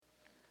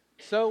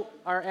So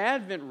our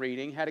Advent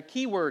reading had a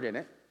key word in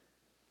it.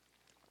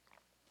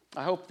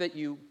 I hope that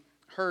you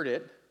heard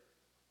it.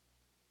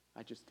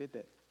 I just did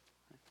that.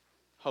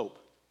 Hope,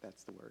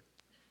 that's the word.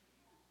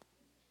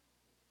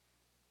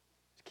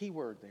 It's a key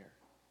word there,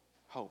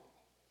 hope.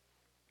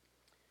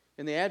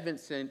 In the Advent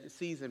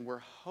season, we're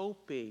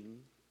hoping,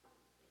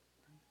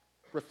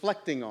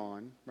 reflecting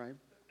on, right?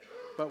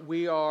 But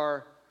we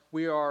are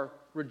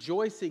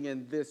rejoicing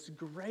in this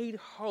great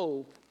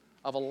hope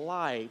of a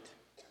light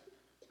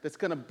that's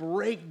going to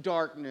break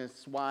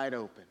darkness wide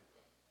open.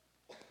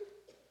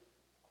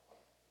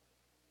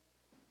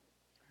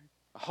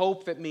 A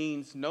hope that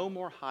means no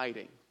more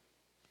hiding.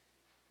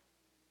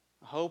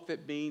 A hope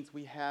that means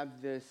we have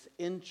this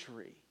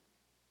entry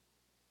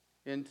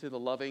into the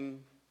loving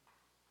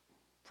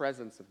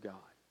presence of God.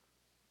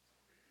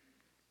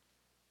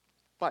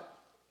 But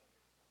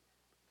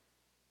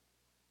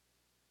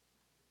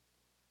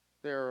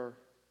there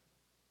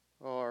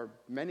are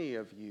many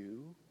of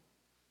you,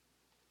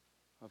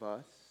 of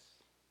us,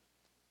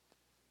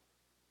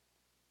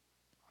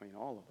 I mean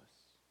all of us,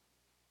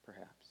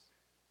 perhaps.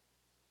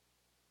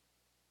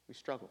 We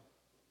struggle.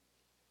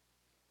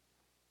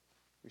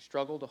 We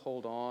struggle to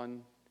hold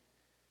on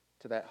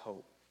to that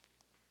hope.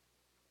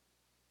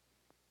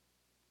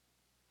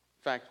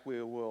 In fact,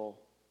 we will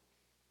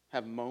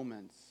have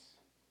moments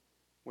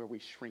where we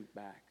shrink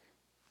back.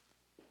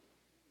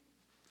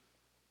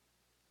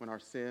 When our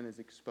sin is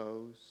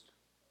exposed.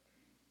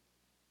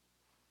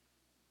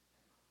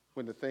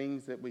 When the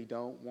things that we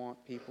don't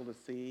want people to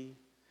see,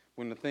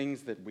 when the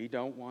things that we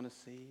don't want to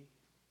see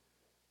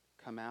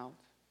come out,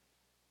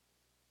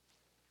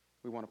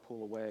 we want to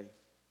pull away.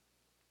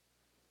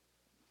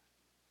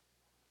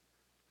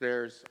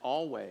 There's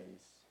always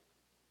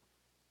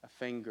a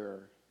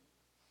finger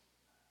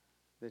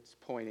that's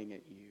pointing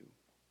at you.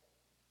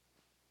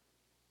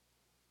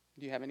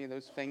 Do you have any of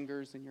those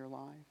fingers in your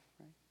life?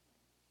 Right?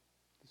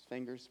 Those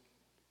fingers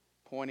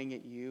pointing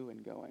at you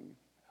and going,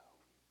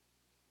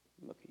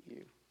 oh, look at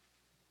you.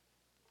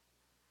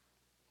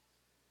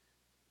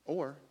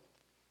 Or,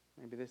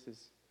 maybe this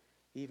is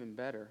even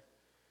better,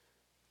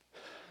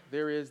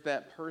 there is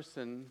that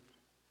person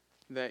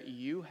that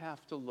you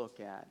have to look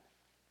at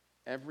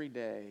every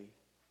day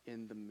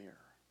in the mirror.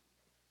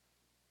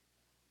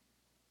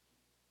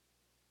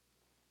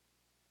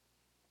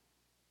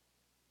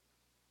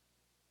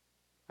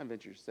 I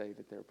venture to say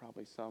that there are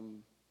probably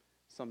some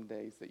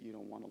days that you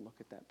don't want to look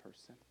at that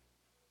person.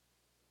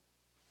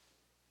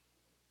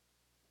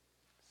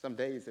 Some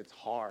days it's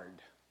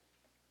hard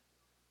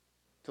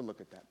to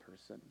look at that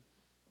person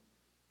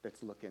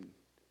that's looking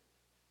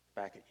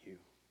back at you.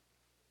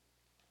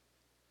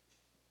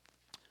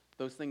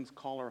 Those things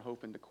call our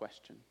hope into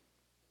question.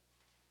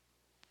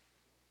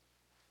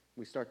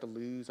 We start to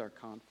lose our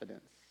confidence.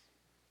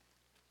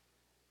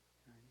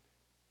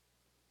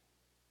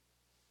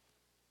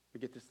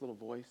 We get this little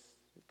voice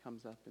that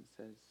comes up and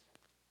says,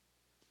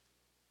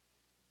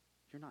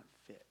 you're not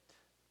fit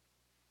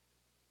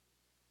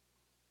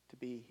to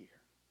be here.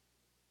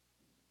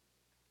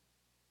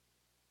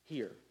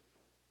 Here.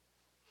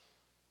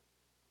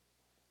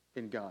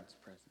 In God's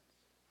presence.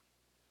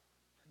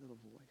 That little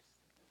voice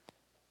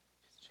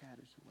just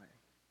chatters away.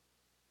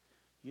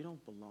 You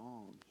don't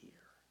belong here.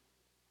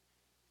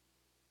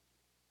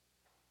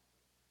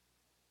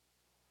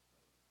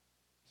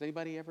 Does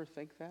anybody ever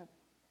think that?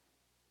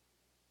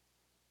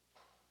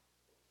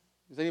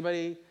 Does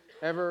anybody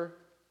ever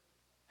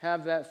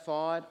have that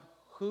thought,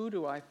 who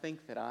do I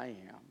think that I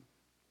am?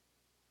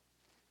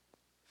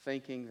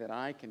 Thinking that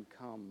I can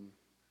come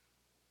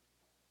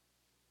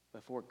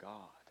before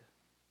God.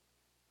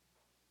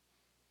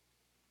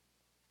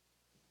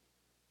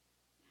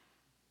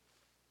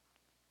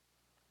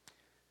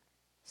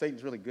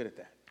 Satan's really good at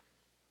that.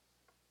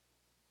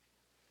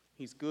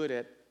 He's good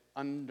at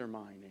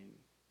undermining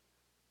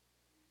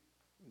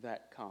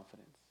that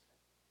confidence.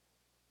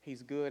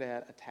 He's good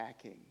at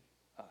attacking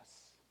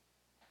us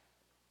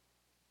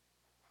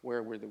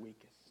where we're the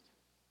weakest.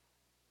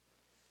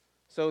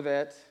 So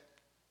that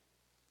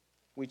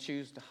we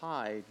choose to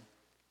hide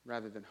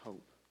rather than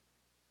hope.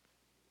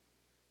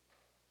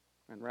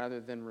 And rather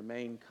than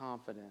remain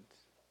confident,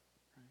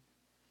 right,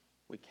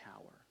 we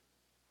cower.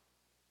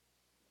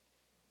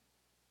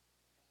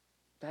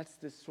 That's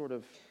this sort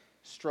of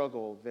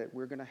struggle that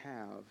we're going to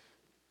have,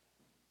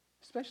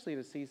 especially in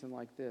a season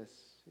like this,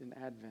 in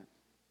Advent.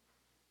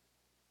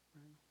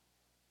 Right?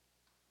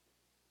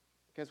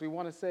 Because we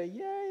want to say,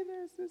 yay,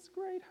 there's this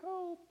great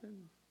hope,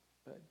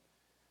 but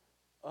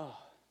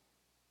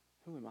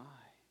who am I?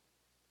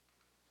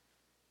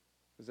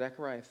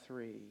 Zechariah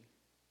 3,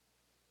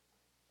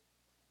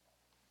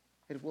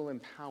 it will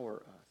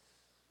empower us.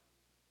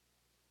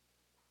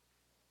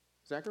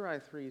 Zechariah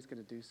 3 is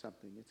going to do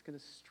something. It's going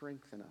to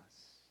strengthen us.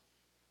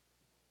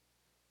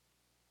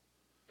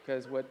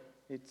 Because what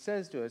it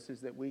says to us is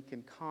that we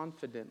can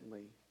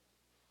confidently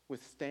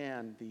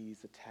withstand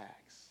these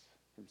attacks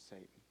from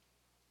Satan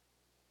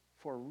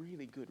for a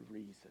really good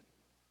reason.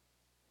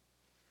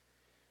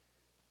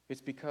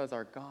 It's because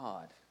our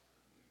God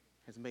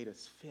has made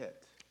us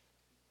fit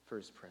for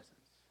his presence.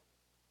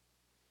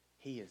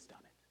 He has done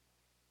it.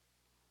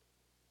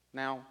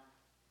 Now,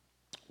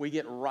 we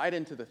get right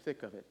into the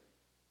thick of it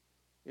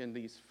in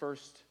these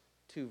first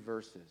two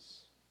verses,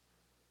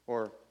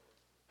 or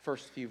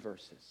first few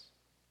verses.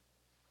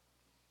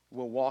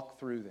 We'll walk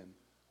through them.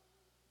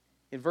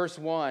 In verse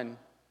 1,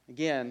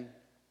 again,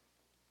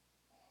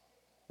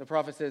 the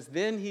prophet says,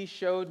 "Then he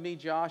showed me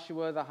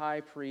Joshua the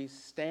high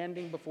priest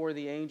standing before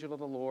the angel of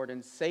the Lord,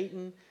 and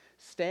Satan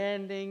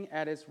standing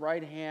at his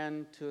right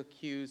hand to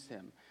accuse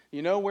him."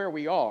 You know where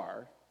we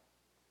are?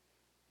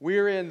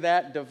 We're in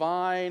that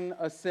divine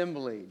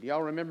assembly. Do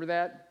y'all remember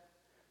that?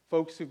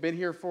 Folks who've been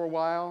here for a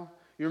while,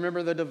 you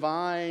remember the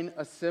divine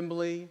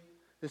assembly,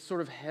 this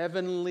sort of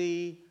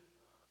heavenly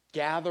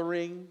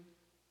gathering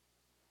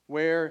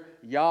where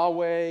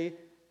Yahweh,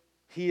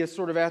 He is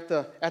sort of at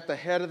the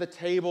head of the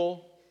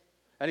table,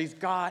 and He's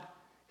got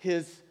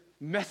His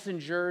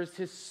messengers,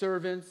 His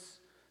servants.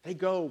 They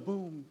go,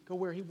 boom, go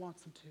where He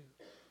wants them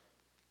to.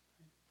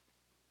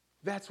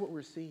 That's what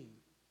we're seeing.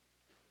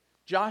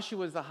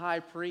 Joshua is the high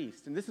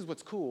priest, and this is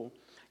what's cool,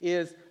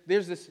 is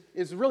there's this,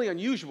 it's really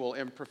unusual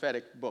in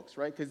prophetic books,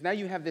 right? Because now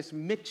you have this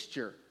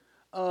mixture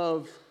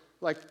of,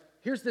 like,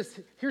 here's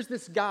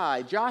this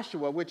guy,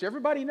 Joshua, which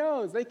everybody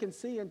knows, they can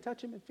see and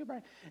touch him and feel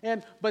right.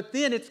 But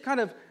then it's kind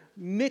of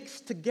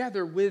mixed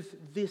together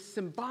with this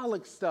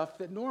symbolic stuff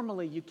that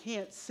normally you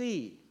can't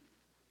see.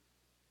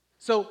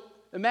 So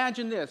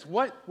imagine this,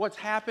 what's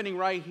happening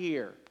right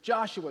here?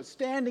 Joshua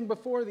standing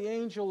before the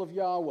angel of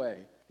Yahweh,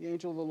 the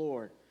angel of the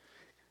Lord.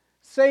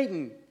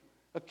 Satan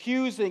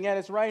accusing at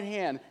his right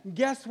hand.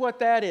 Guess what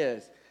that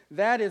is?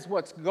 That is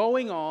what's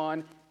going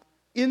on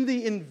in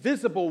the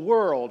invisible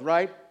world,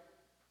 right?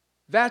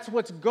 That's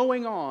what's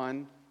going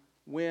on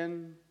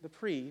when the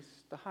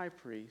priest, the high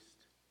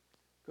priest,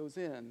 goes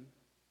in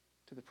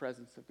to the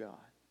presence of God.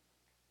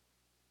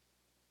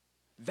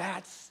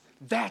 That's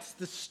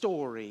the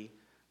story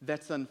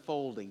that's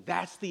unfolding.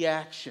 That's the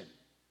action.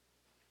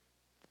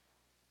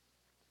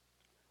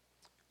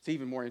 It's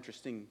even more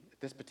interesting at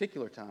this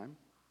particular time.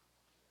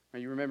 Now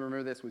you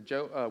remember this with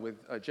Job.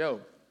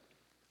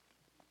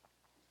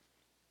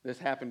 This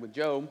happened with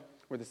Job,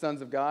 where the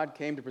sons of God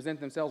came to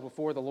present themselves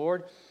before the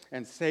Lord,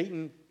 and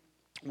Satan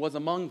was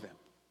among them.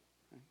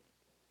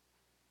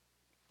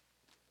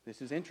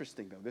 This is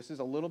interesting, though. This is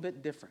a little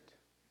bit different.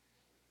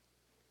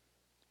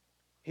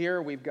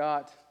 Here we've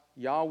got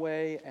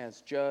Yahweh as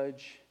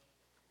judge,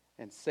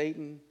 and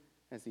Satan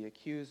as the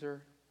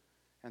accuser,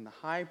 and the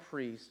high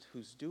priest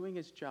who's doing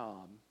his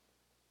job,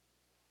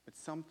 but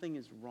something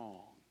is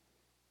wrong.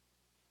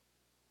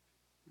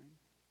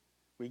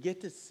 We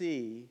get to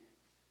see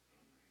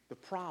the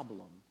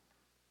problem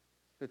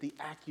that the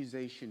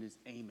accusation is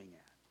aiming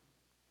at.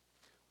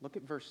 Look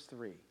at verse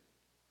 3.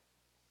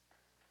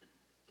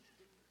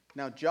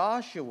 Now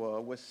Joshua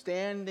was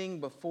standing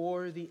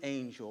before the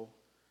angel,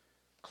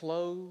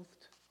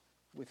 clothed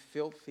with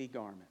filthy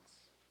garments.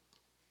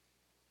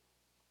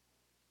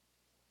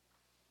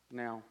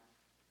 Now,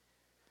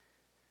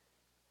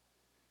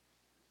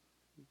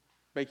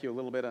 make you a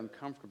little bit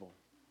uncomfortable.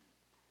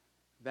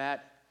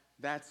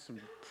 That's some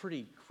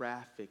pretty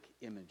graphic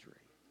imagery.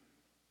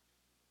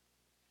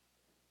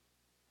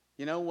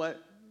 You know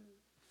what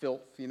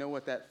filth, you know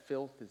what that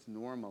filth is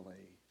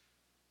normally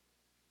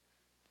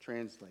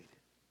translated?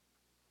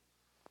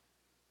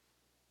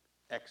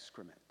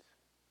 Excrement.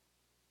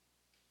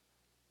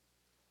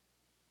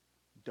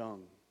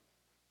 Dung.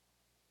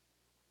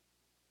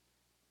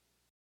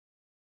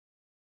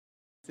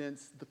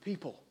 Since the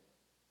people.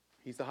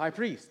 He's the high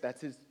priest.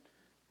 That's his,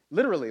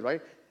 literally,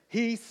 right?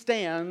 He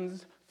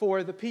stands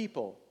for the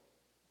people.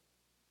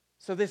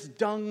 So this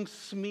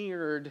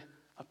dung-smeared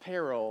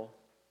apparel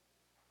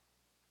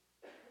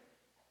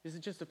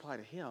doesn't just apply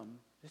to him.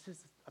 This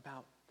is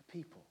about the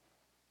people.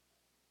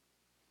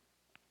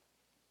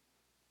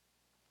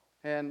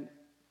 And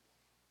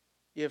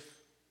if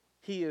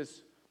he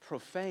is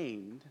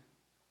profaned,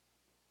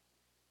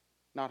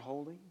 not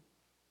holy,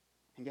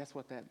 and guess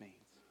what that means?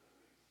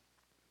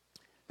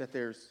 That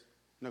there's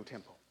no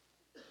temple,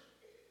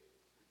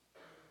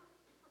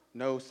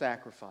 no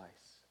sacrifice,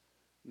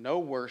 no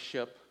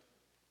worship,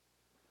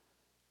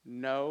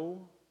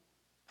 no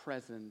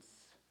presence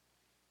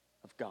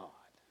of God.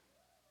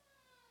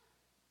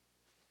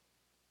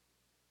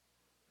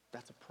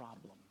 That's a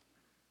problem.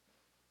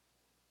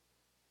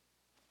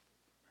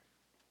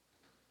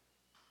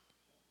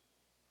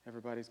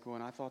 Everybody's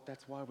going, I thought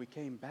that's why we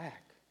came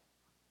back.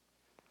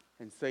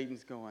 And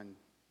Satan's going,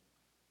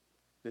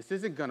 this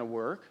isn't going to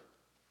work.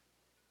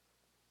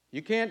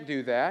 You can't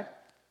do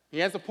that. He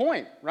has a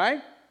point,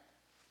 right?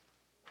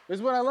 This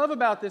is what I love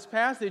about this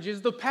passage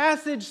is the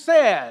passage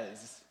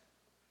says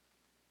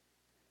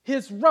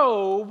his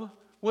robe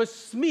was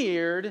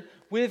smeared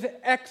with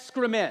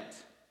excrement.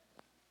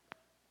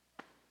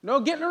 No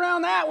getting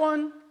around that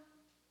one.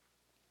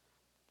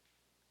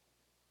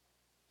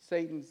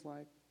 Satan's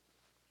like,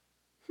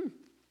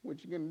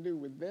 what you going to do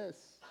with this,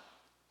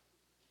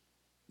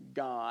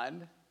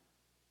 God?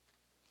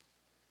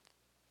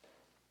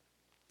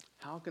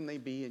 How can they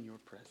be in your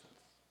presence?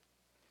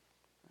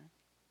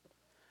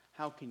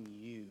 How can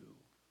you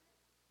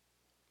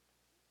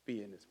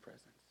be in his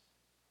presence.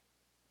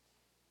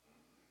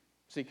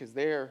 See, because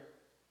they're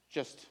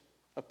just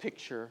a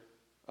picture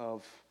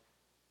of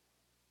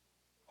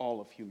all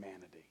of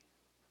humanity.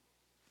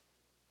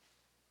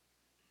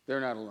 They're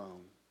not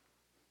alone.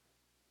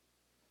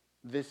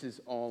 This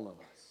is all of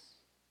us.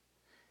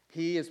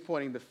 He is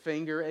pointing the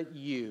finger at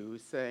you,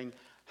 saying,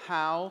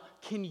 how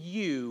can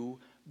you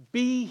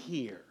be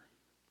here?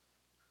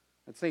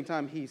 At the same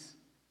time, he's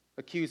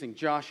accusing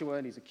Joshua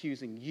and he's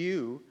accusing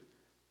you.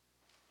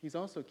 He's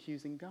also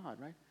accusing God,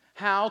 right?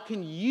 How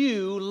can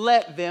you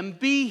let them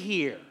be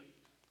here?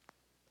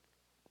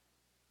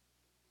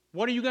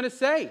 What are you going to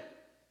say?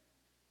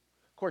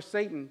 Of course,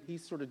 Satan,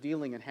 he's sort of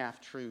dealing in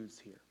half-truths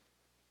here.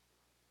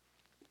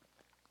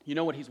 You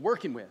know what he's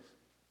working with?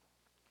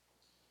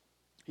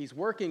 He's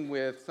working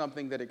with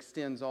something that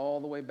extends all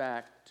the way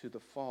back to the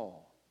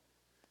fall,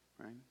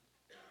 right?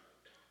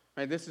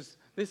 Right, this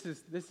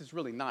is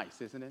really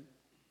nice, isn't it?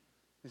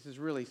 This is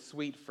really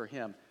sweet for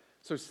him.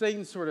 So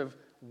Satan sort of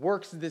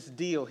works this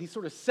deal. He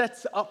sort of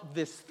sets up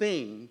this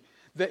thing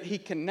that he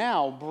can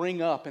now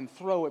bring up and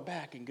throw it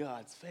back in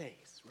God's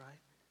face, right?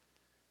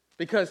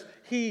 Because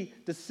he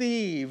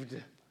deceived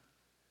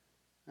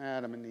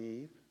Adam and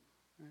Eve,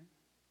 right?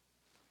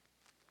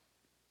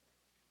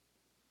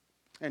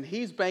 And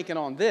he's banking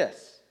on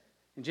this.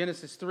 In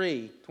Genesis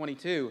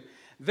 3:22,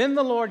 then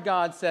the Lord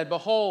God said,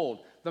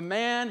 behold, the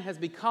man has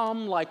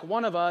become like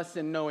one of us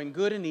in knowing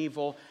good and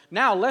evil.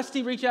 Now, lest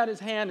he reach out his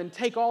hand and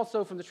take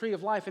also from the tree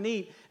of life and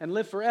eat and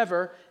live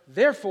forever.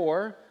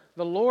 Therefore,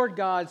 the Lord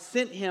God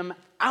sent him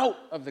out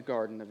of the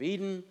Garden of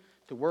Eden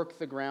to work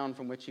the ground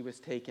from which he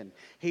was taken.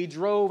 He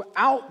drove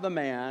out the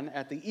man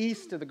at the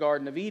east of the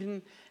Garden of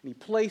Eden, and he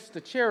placed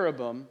a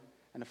cherubim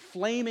and a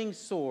flaming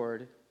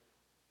sword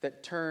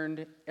that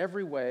turned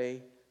every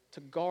way to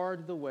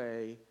guard the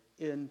way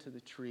into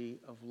the tree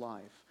of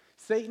life.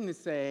 Satan is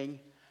saying,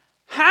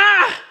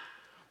 ha!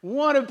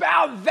 What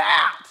about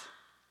that?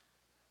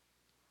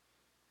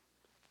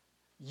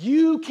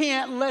 You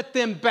can't let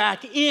them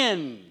back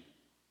in.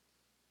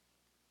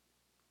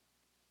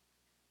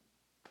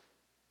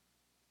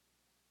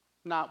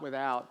 Not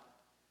without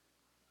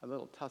a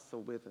little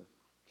tussle with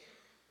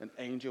an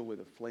angel with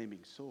a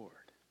flaming sword.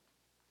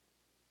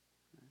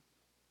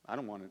 I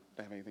don't want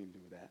to have anything to do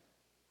with that.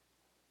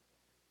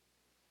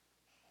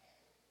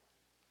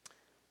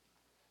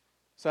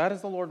 So how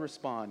does the Lord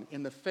respond?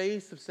 In the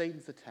face of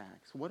Satan's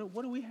attacks, what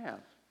do we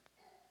have?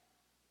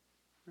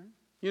 Right?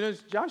 You know,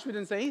 Joshua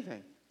didn't say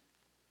anything.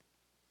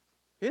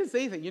 He didn't say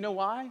anything. You know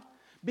why?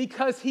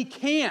 Because he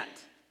can't.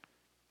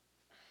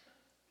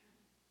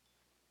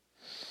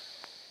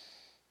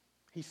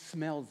 He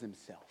smells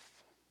himself.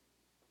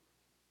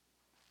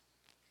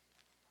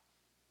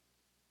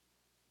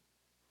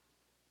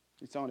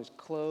 It's on his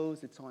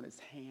clothes. It's on his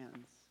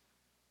hands.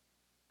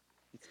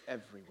 It's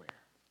everywhere.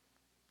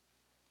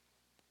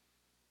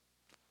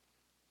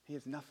 He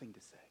has nothing to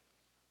say.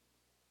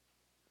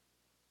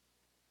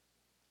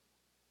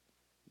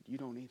 You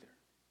don't either.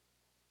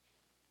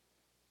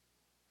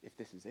 If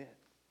this is it.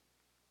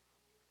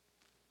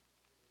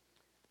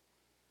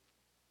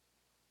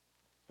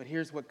 But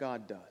here's what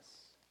God does.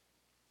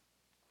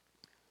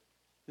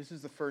 This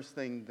is the first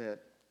thing that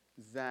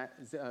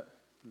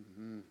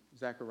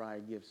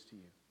Zechariah gives to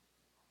you.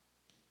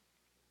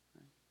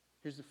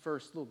 Here's the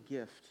first little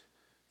gift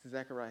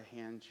Zechariah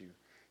hands you.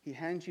 He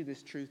hands you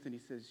this truth and he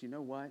says, you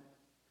know what?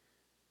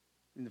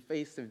 In the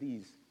face of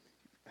these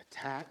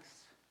attacks,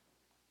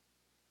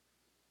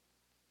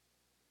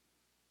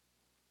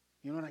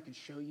 you know what I can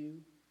show you?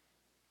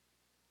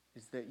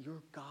 Is that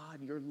your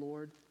God, your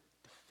Lord,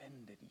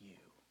 defended you.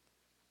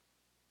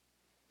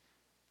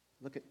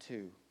 Look at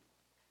 2.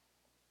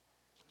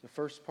 The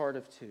first part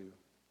of 2.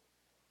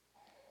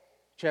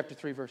 Chapter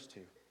 3, verse 2.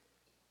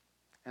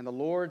 And the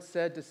Lord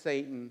said to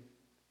Satan,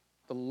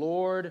 the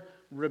Lord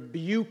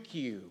rebuke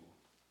you,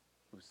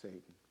 O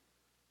Satan.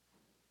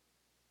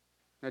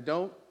 Now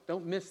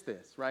don't miss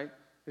this, right?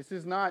 This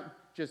is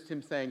not just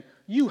him saying,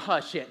 you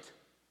hush it.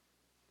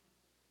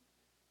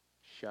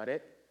 Shut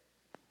it.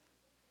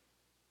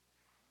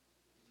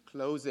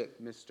 Close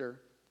it, mister.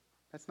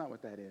 That's not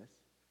what that is.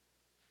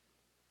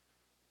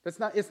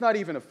 It's not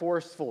even a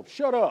forceful,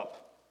 shut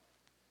up.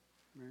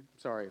 Right?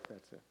 Sorry if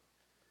that's a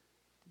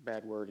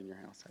bad word in your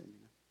house. I didn't mean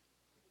that.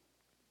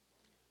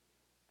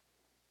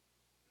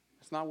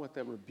 That's not what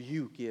that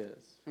rebuke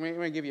is. I'm going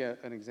to give you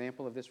an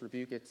example of this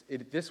rebuke.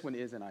 This one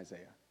is in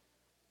Isaiah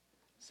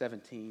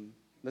 17.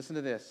 Listen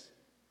to this.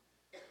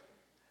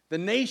 The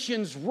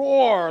nations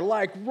roar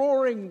like the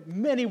roaring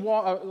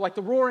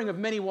of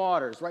many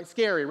waters, right?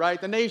 Scary, right?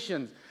 The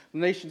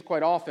nations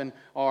quite often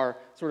are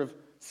sort of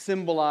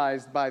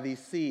symbolized by these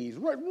seas.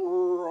 Right?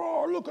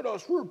 Look at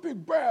us, we're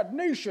big bad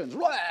nations.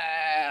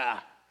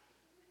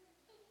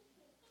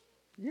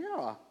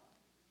 Yeah,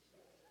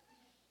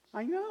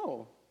 I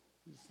know.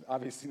 It's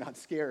obviously not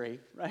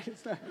scary, right?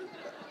 It's not.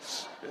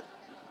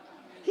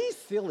 He's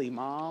silly,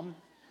 Mom.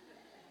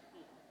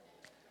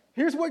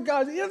 Here's what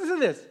God, listen to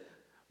this.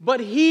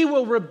 But he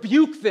will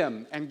rebuke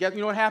them. And you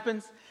know what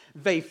happens?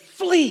 They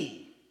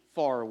flee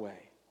far away.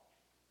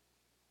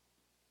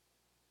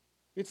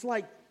 It's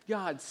like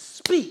God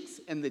speaks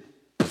and then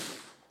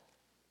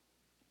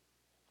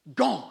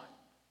gone.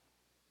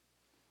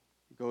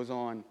 It goes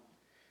on.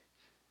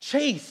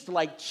 Chased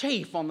like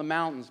chaff on the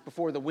mountains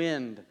before the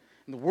wind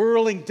and the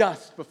whirling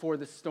dust before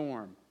the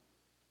storm.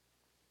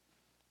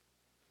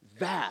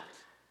 That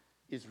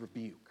is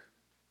rebuke.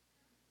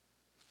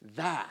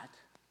 That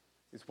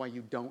is why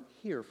you don't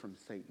hear from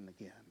Satan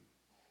again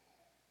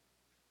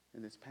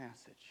in this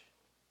passage.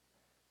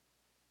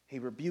 He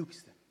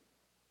rebukes them.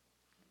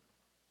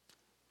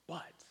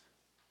 But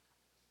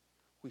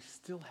we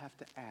still have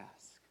to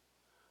ask,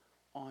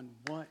 on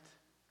what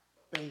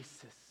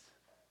basis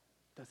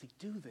does he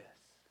do this?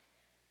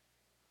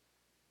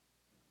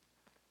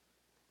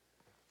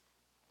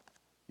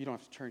 You don't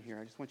have to turn here.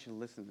 I just want you to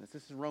listen to this.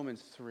 This is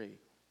Romans 3.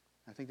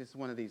 I think this is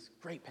one of these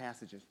great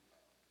passages.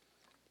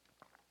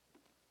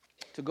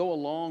 To go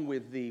along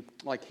with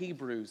like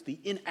Hebrews, the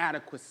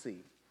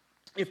inadequacy.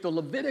 If the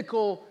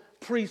Levitical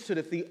priesthood,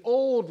 if the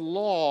old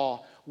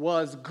law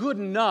was good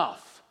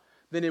enough,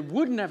 then it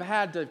wouldn't have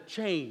had to have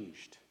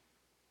changed.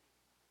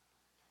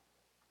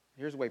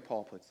 Here's the way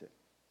Paul puts it.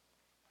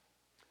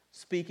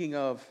 Speaking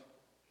of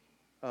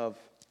the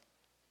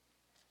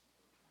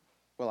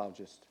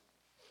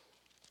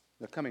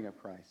coming of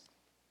Christ.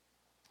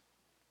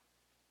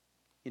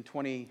 In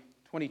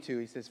 20:22,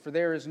 he says, "For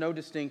there is no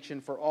distinction,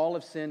 for all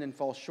have sinned and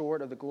fall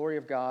short of the glory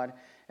of God,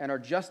 and are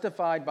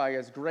justified by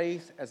his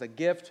grace as a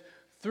gift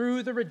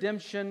through the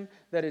redemption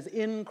that is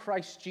in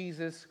Christ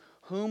Jesus,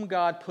 whom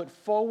God put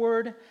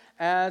forward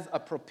as a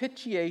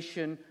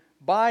propitiation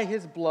by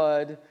his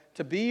blood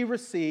to be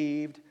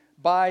received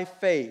by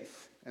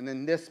faith." And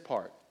then this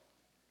part.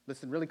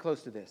 Listen really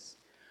close to this.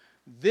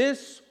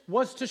 This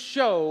was to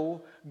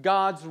show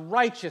God's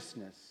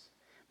righteousness,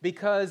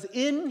 because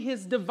in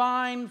his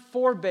divine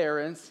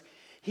forbearance,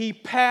 he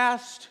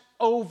passed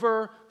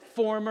over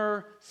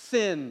former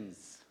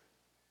sins.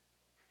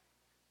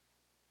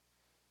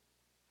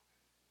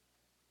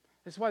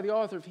 That's why the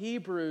author of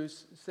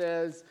Hebrews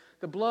says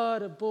the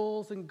blood of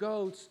bulls and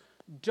goats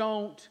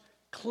don't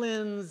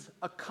cleanse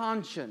a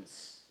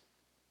conscience.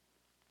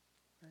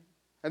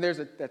 And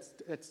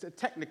that's a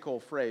technical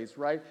phrase,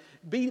 right?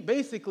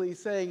 Basically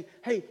saying,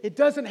 hey, it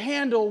doesn't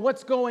handle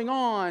what's going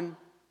on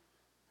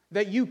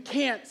that you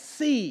can't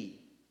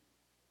see.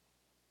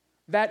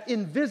 That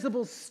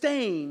invisible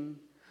stain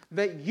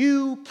that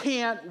you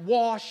can't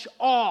wash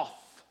off.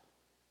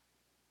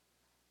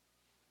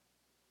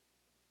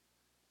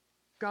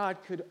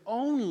 God could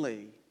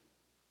only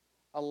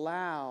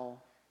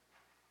allow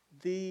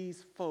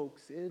these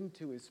folks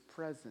into his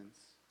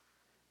presence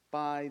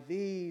by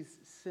these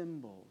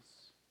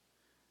symbols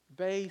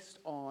based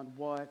on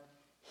what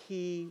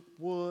he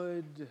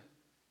would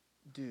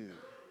do.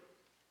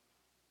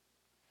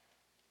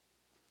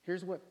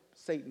 Here's what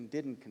Satan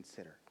didn't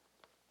consider.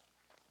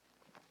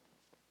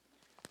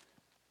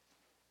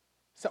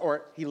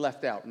 Or he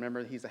left out.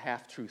 Remember, he's a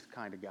half-truth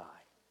kind of guy.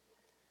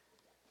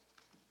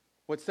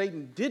 What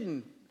Satan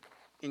didn't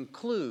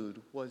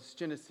include was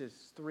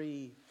Genesis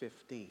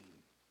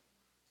 3:15.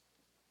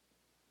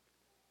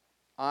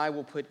 I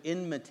will put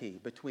enmity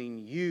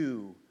between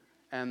you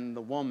and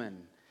the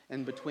woman,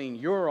 and between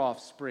your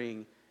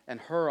offspring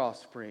and her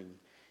offspring.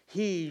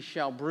 He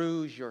shall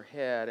bruise your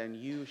head, and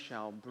you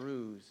shall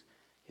bruise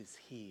his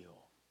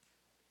heel.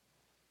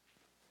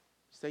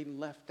 Satan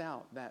left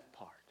out that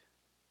part,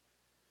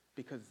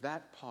 because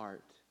that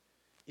part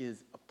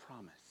is a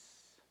promise.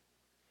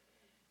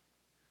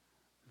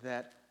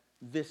 That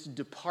this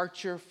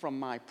departure from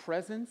my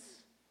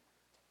presence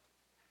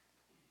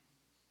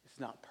is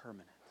not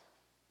permanent.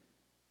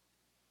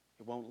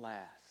 It won't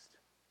last.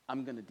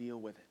 I'm going to deal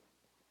with it.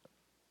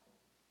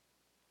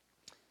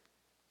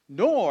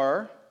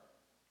 Nor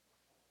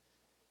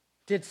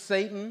did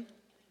Satan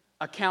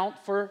account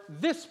for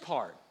this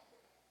part,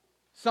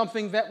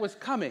 something that was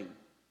coming.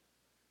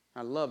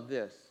 I love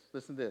this.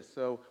 Listen to this.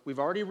 So we've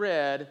already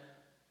read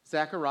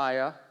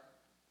Zechariah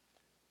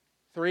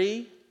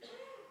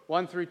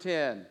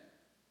 3:1-10.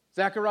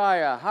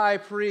 Zechariah, high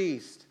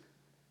priest,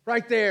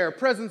 right there,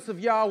 presence of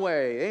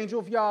Yahweh, angel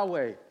of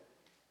Yahweh.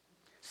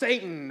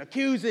 Satan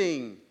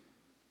accusing.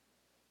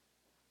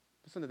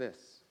 Listen to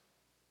this.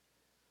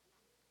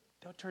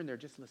 Don't turn there,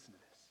 just listen to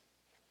this.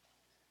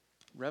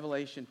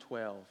 Revelation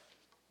 12.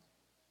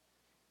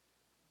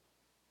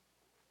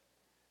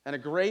 And a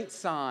great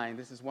sign,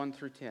 this is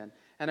 1-10,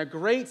 and a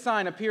great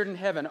sign appeared in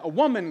heaven, a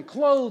woman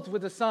clothed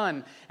with the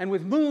sun and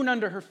with moon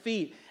under her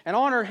feet, and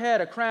on her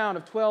head a crown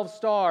of 12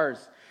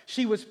 stars.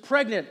 She was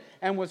pregnant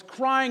and was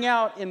crying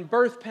out in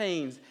birth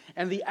pains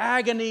and the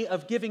agony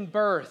of giving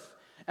birth.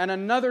 And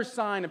another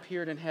sign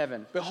appeared in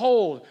heaven.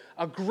 Behold,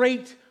 a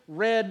great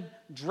red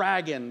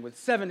dragon with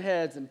 7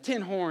 heads and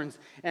 10 horns,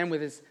 and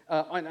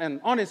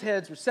on his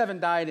heads were 7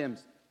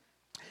 diadems.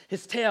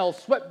 His tail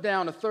swept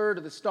down a third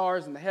of the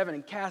stars in the heaven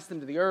and cast them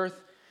to the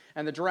earth.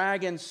 And the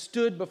dragon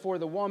stood before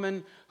the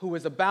woman who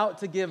was about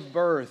to give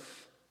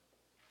birth.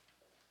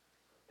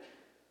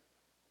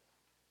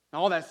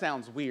 Now, all that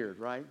sounds weird,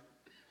 right?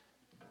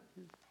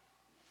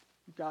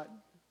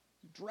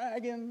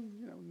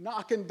 dragon,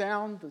 knocking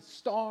down the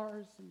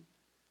stars. And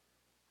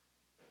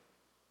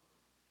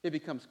it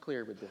becomes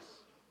clear with this.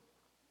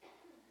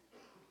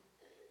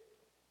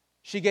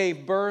 She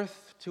gave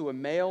birth to a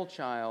male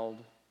child,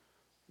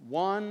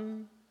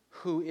 one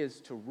who is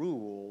to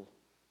rule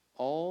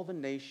all the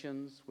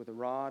nations with a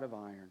rod of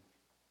iron.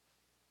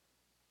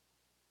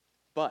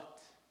 But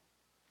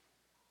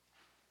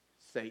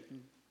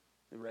Satan,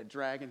 the red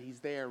dragon, he's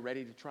there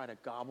ready to try to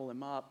gobble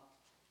him up.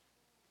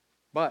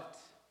 But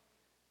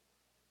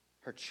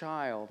her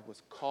child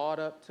was caught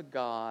up to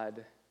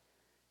God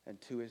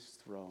and to his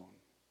throne.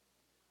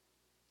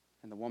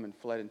 And the woman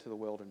fled into the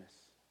wilderness,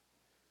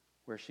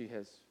 where she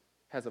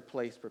has a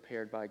place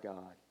prepared by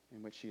God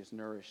in which she is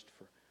nourished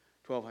for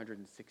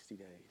 1,260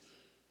 days.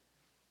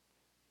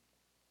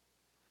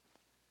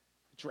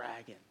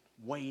 Dragon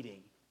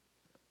waiting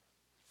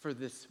for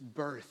this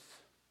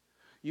birth.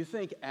 You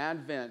think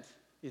Advent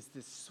is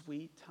this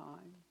sweet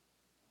time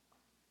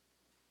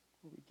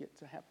where we get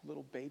to have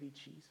little baby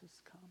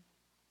Jesus come?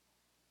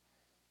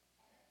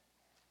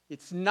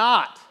 It's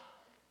not.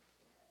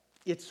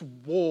 It's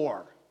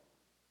war.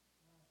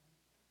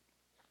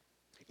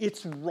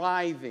 It's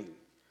writhing.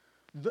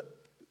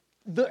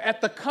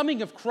 At the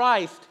coming of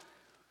Christ,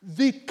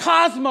 the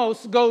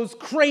cosmos goes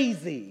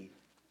crazy.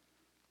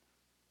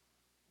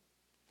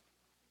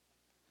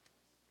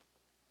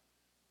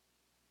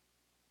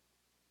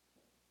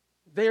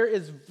 There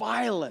is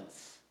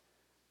violence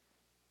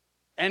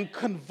and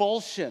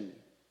convulsion.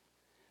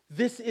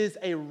 This is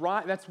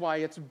that's why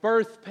it's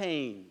birth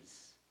pains.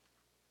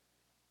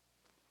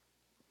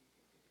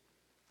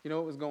 You know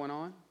what was going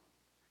on?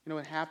 You know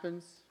what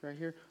happens right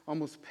here?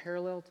 Almost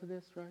parallel to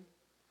this, right?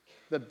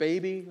 The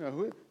baby's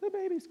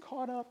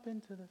caught up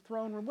into the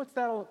throne room. What's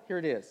that? Here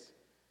it is.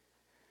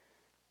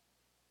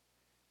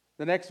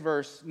 The next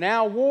verse.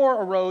 Now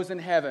war arose in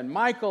heaven.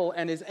 Michael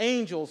and his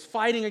angels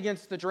fighting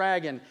against the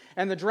dragon.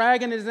 And the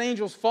dragon and his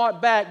angels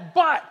fought back.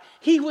 But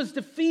he was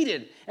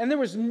defeated. And there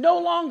was no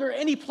longer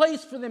any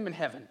place for them in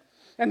heaven.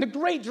 And the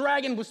great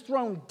dragon was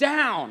thrown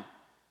down.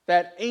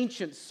 That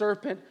ancient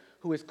serpent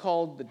who is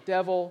called the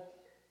devil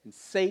and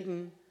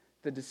Satan,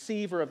 the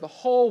deceiver of the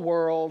whole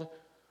world,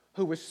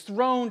 who was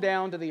thrown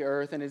down to the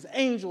earth, and his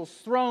angels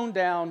thrown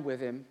down with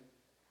him.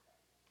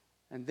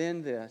 And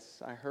then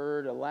this, I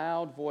heard a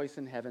loud voice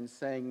in heaven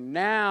saying,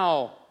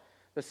 now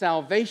the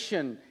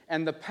salvation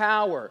and the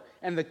power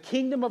and the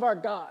kingdom of our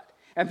God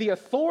and the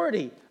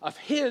authority of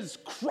his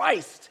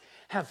Christ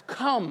have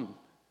come.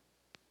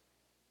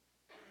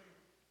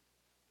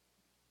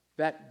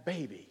 That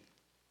baby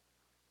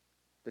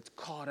that's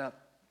caught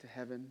up to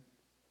heaven,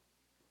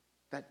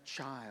 that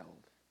child,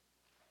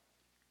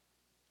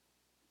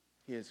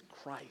 he is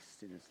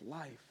Christ in his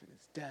life and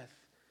his death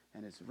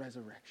and his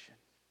resurrection.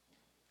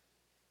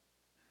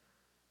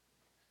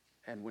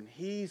 And when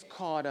he's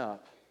caught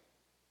up,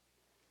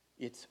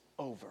 it's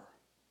over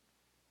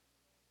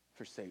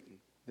for Satan.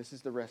 This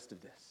is the rest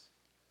of this.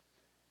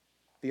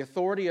 The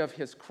authority of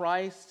his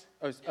Christ,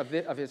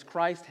 of his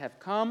Christ have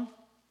come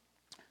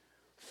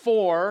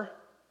for,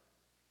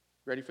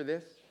 ready for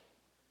this?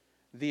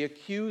 The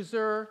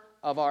accuser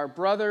of our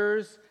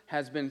brothers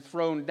has been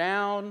thrown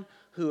down,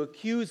 who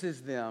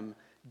accuses them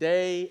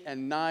day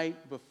and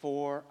night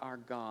before our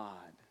God.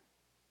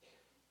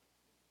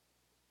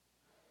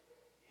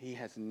 He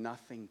has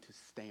nothing to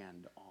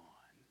stand on.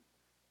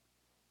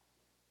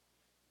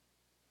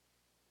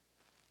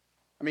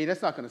 I mean,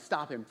 that's not going to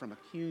stop him from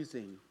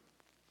accusing.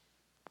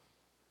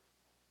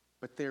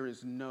 But there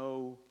is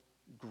no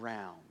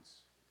grounds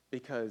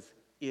because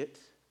it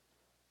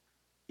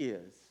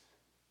is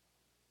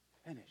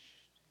finished.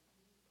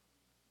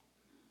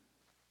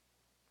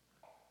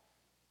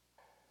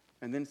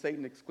 And then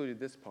Satan excluded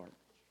this part.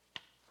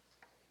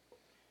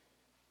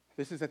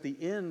 This is at the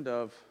end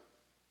of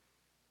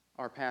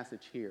our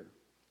passage here.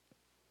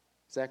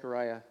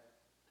 Zechariah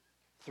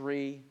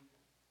 3,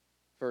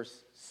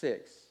 verse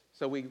 6.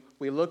 So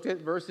we looked at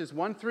verses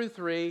 1 through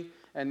 3,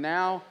 and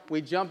now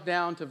we jump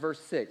down to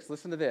verse 6.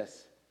 Listen to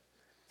this.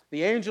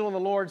 The angel of the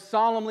Lord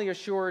solemnly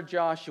assured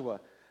Joshua,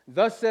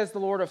 thus says the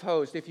Lord of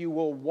hosts, if you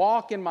will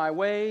walk in my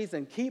ways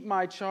and keep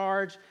my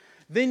charge,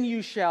 then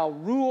you shall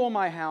rule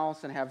my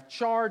house and have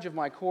charge of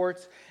my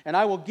courts, and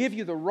I will give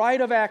you the right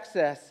of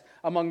access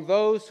among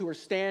those who are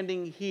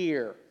standing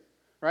here.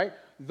 Right?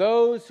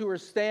 Those who are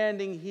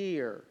standing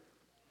here.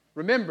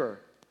 Remember,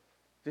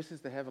 this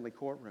is the heavenly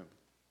courtroom.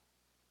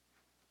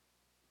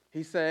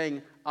 He's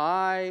saying,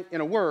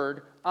 in a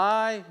word,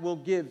 I will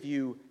give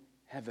you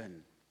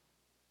heaven.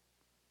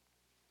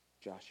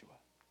 Joshua.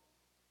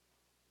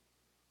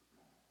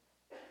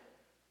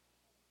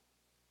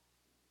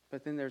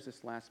 But then there's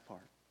this last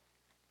part.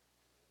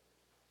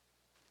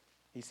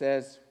 He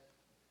says,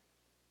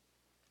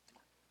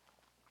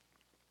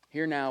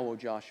 hear now, O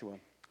Joshua,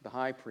 the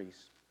high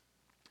priest,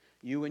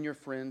 you and your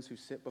friends who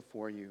sit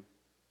before you,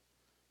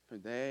 for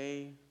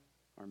they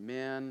are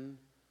men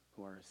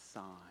who are a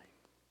sign.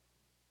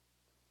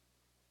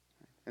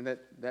 And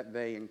that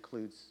they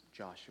includes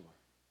Joshua.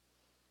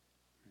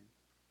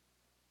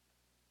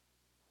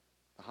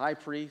 The high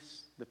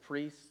priest, the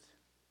priest,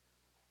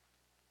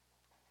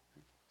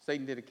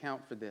 Satan did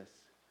account for this.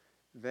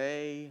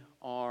 They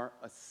are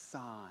a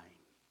sign.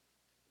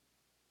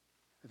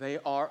 They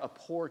are a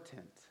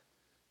portent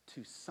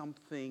to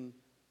something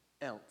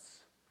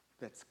else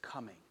that's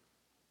coming.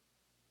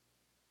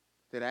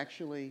 That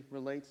actually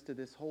relates to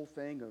this whole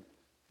thing of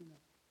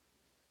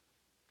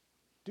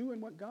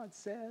doing what God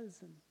says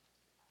and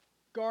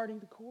guarding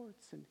the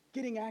courts and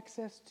getting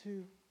access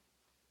to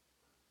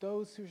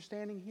those who are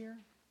standing here.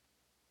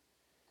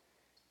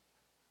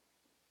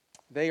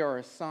 They are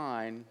a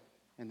sign,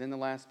 and then the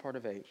last part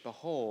of 8,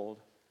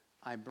 behold,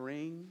 I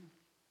bring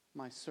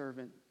my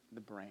servant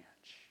the branch.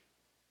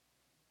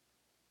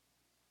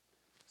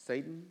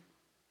 Satan,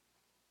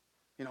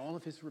 in all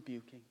of his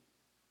rebuking,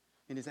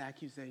 in his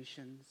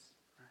accusations,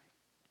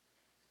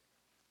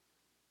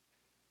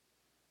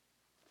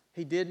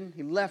 he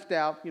left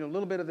out, a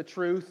little bit of the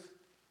truth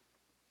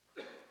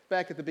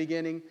back at the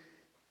beginning.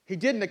 He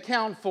didn't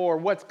account for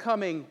what's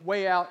coming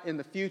way out in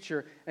the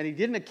future, and he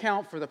didn't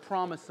account for the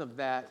promise of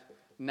that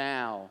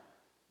now.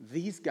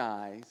 These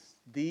guys,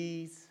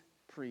 these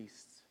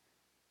priests,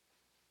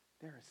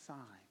 they're a sign.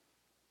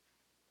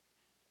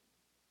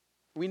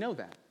 We know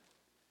that,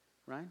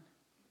 right?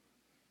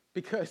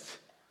 Because,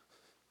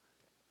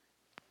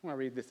 I want to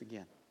read this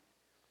again.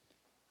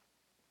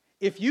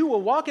 If you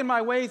will walk in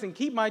my ways and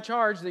keep my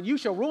charge, then you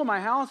shall rule my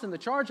house and the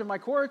charge of my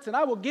courts, and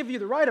I will give you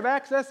the right of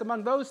access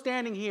among those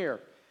standing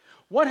here.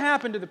 What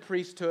happened to the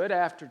priesthood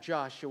after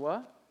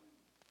Joshua?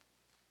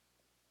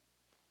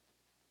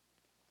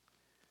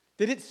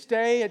 Did it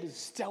stay at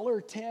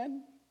stellar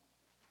 10?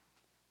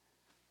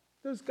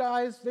 Those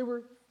guys,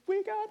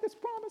 we got this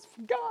promise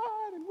from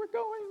God, and we're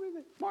going with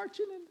it,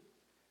 marching in.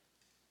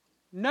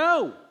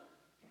 No.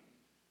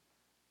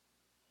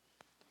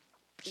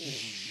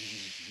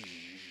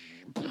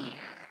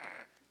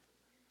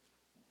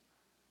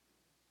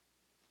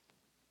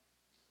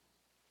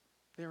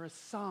 They're a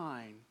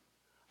sign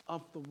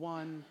of the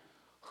one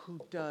who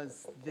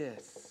does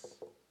this.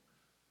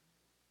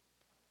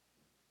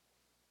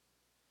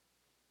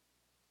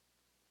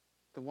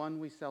 The one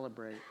we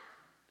celebrate.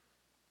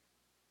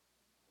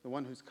 The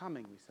one who's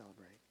coming we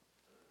celebrate.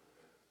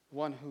 The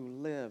one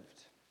who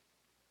lived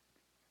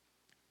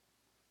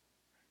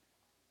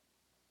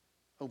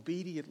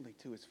obediently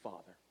to his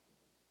Father.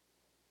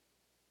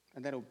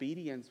 And that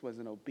obedience was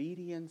an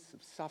obedience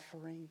of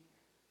suffering,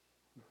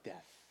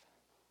 death.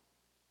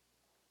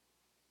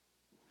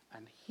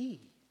 And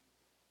he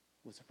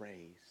was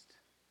raised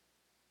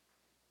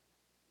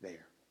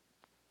there.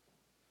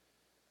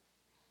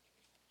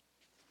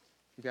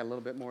 You got a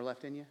little bit more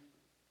left in you?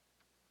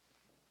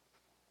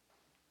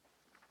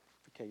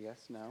 Okay,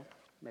 yes, no,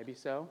 maybe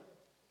so.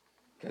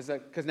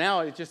 Because now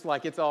it's just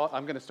like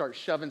I'm going to start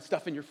shoving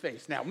stuff in your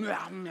face. Now,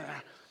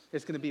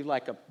 it's going to be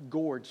like a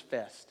gorge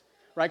fest,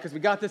 right? Because we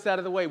got this out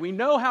of the way. We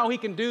know how he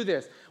can do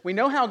this. We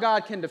know how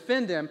God can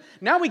defend him.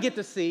 Now we get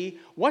to see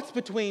what's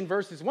between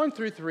verses 1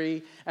 through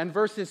 3 and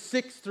verses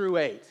 6 through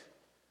 8.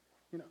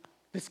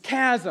 This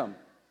chasm.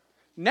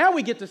 Now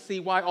we get to see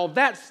why all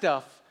that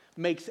stuff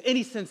makes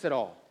any sense at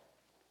all.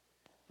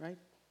 Right?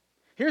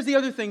 Here's the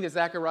other thing that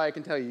Zechariah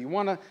can tell you. You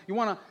want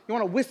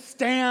to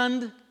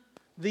withstand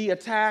the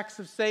attacks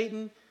of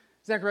Satan?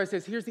 Zechariah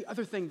says, here's the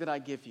other thing that I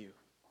give you.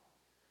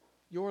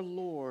 Your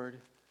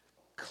Lord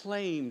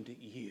claimed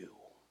you.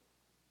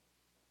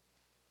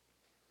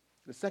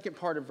 The second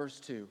part of verse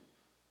 2.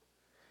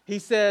 He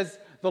says,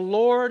 the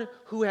Lord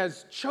who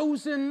has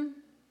chosen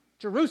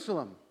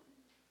Jerusalem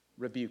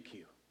rebuke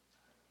you.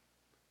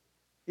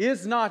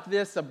 Is not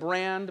this a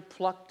brand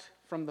plucked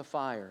from the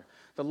fire?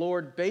 The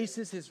Lord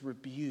bases his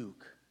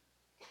rebuke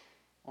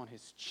on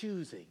his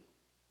choosing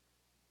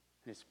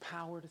and his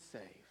power to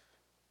save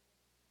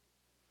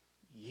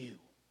you.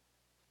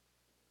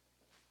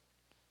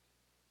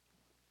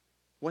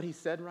 What he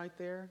said right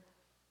there,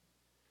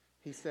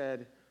 he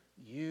said,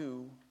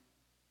 you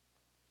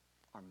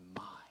are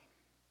mine.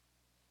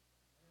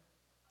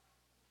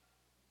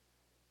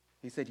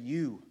 He said,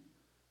 you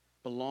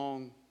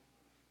belong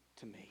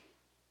to me.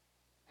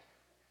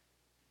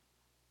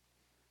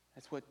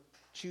 That's what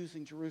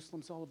choosing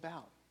Jerusalem's all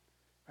about,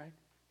 right?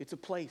 It's a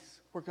place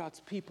where God's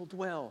people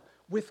dwell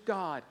with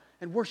God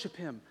and worship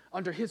him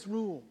under his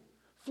rule,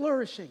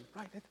 flourishing,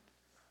 right?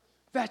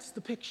 That's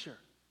the picture.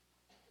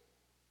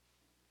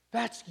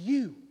 That's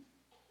you.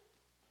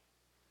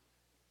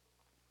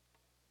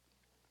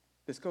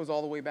 This goes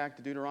all the way back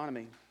to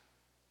Deuteronomy.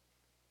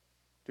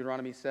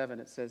 Deuteronomy 7,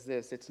 it says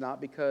this, it's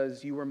not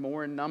because you were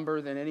more in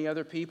number than any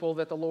other people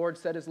that the Lord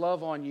set his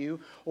love on you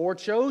or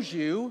chose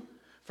you,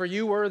 for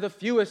you were the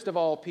fewest of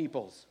all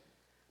peoples.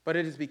 But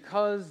it is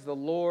because the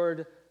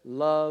Lord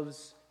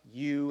loves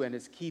you and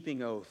is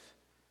keeping oath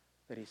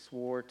that he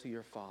swore to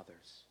your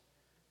fathers.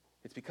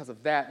 It's because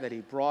of that that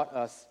he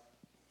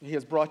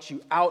has brought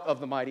you out of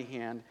the mighty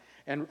hand,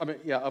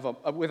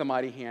 with a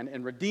mighty hand,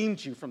 and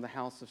redeemed you from the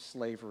house of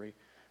slavery,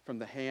 from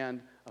the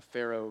hand of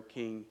Pharaoh,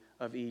 king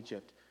of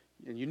Egypt.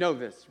 And you know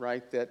this,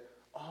 right? That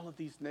all of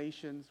these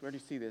nations, where do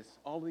you see this?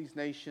 All of these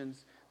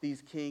nations,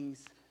 these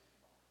kings,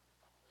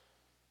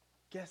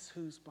 guess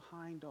who's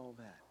behind all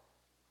that?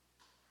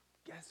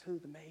 Guess who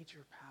the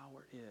major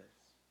power is?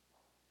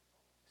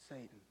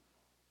 Satan.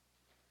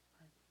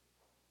 Right?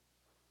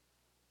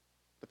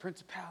 The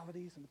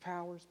principalities and the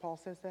powers, Paul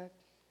says that,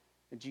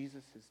 and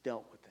Jesus has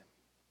dealt with them.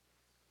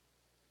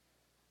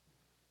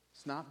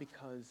 It's not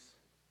because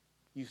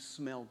you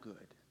smell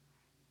good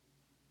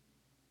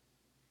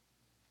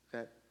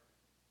that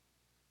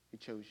he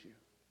chose you.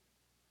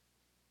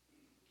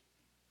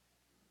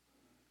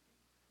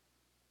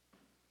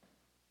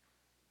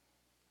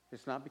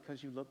 It's not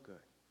because you look good.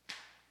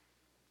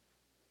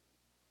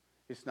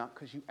 It's not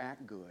because you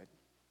act good.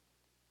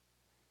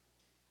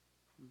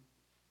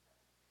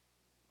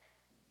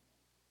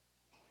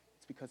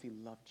 It's because he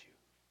loved you.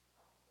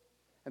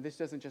 And this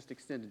doesn't just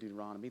extend to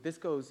Deuteronomy. This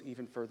goes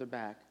even further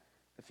back.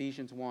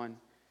 Ephesians 1.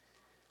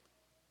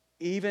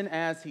 Even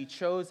as he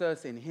chose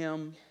us in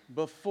him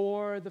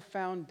before the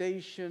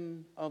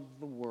foundation of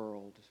the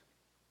world,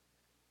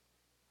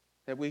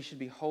 that we should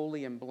be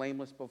holy and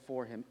blameless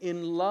before him.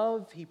 In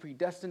love, he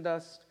predestined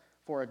us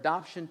for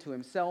adoption to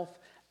himself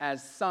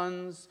as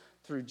sons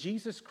through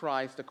Jesus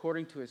Christ,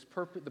 according to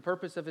the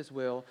purpose of his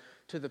will,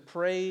 to the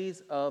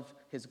praise of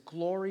his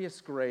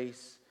glorious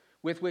grace,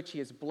 with which he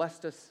has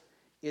blessed us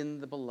in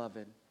the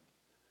beloved.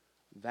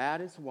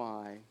 That is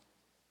why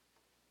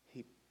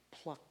he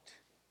plucked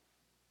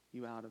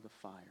you out of the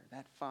fire.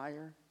 That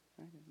fire,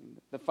 right?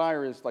 The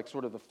fire is like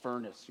sort of the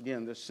furnace.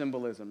 Again, the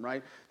symbolism,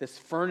 right? This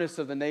furnace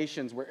of the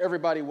nations where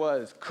everybody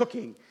was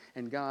cooking,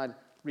 and God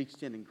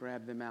reached in and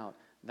grabbed them out.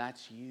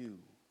 That's you.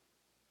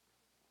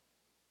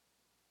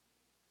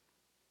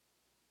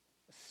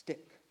 A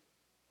stick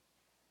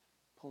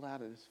pulled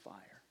out of this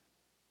fire.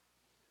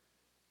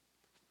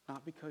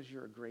 Not because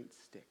you're a great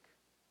stick,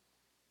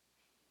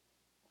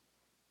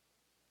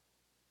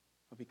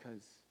 but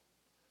because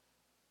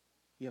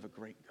you have a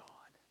great God.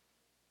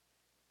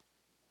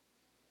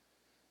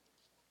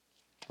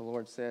 The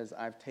Lord says,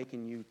 I've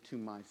taken you to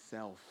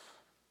myself.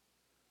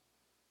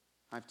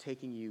 I've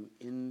taken you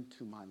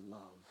into my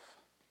love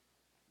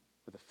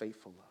with a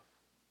faithful love.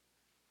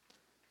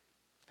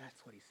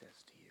 That's what he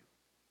says to you.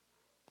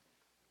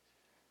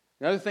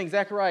 Another thing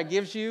Zechariah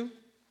gives you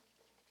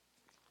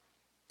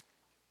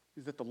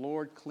is that the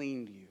Lord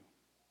cleaned you.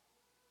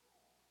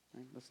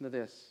 Right? Listen to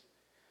this.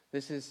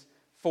 This is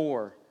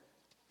 4.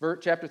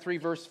 Chapter 3,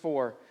 verse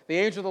 4. The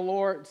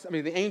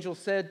angel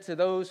said to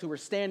those who were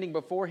standing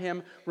before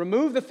him,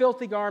 remove the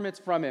filthy garments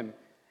from him.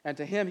 And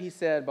to him he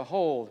said,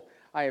 behold,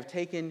 I have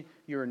taken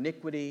your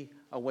iniquity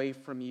away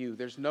from you.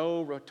 There's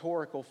no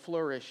rhetorical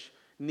flourish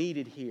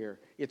needed here.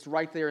 It's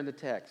right there in the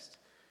text.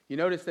 You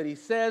notice that he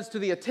says to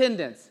the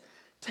attendants,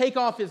 take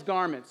off his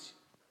garments.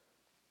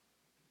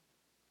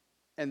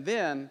 And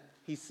then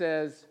he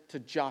says to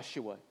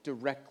Joshua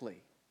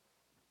directly,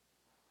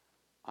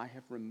 I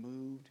have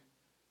removed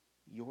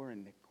your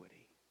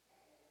iniquity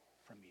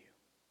from you.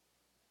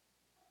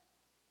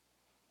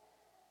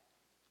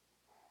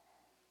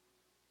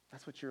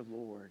 That's what your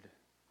Lord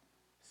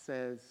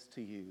says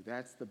to you.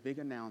 That's the big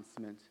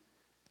announcement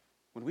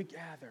when we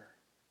gather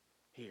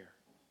here.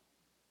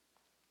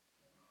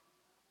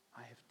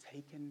 I have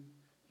taken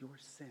your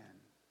sin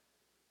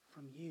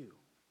from you.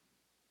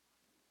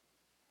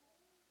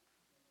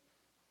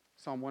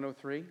 Psalm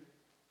 103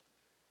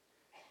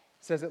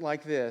 says it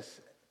like this.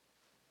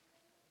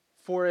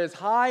 For as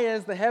high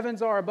as the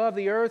heavens are above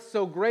the earth,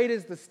 so great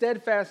is the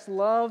steadfast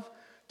love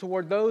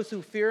toward those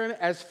who fear him.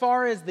 As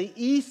far as the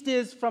east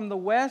is from the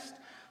west,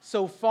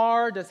 so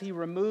far does he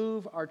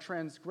remove our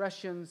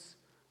transgressions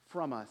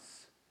from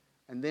us.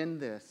 And then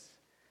this,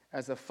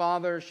 as a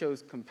father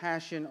shows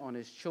compassion on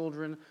his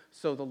children,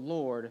 so the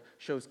Lord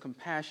shows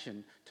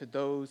compassion to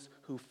those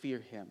who fear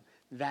him.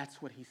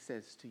 That's what he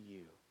says to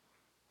you.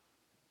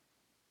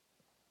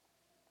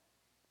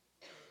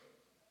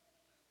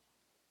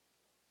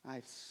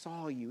 I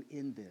saw you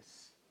in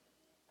this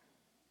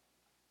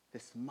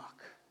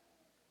muck,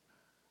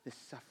 this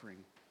suffering,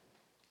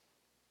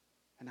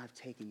 and I've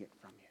taken it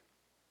from you.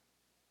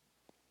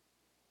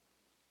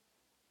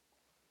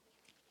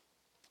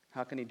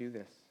 How can he do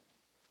this?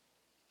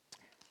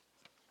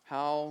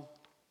 How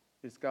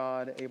is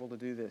God able to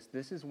do this?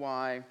 This is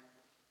why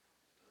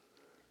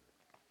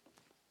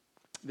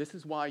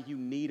you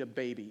need a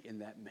baby in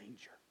that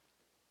manger.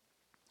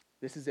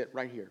 This is it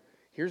right here.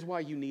 Here's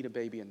why you need a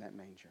baby in that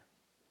manger.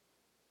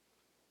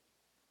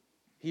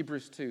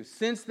 Hebrews 2.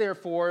 Since,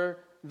 therefore,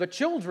 the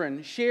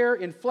children share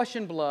in flesh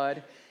and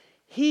blood,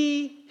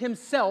 he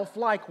himself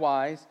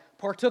likewise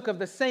partook of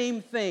the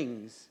same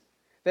things,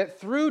 that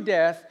through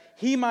death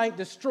he might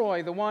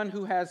destroy the one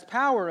who has the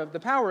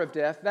power of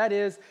death, that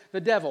is,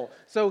 the devil.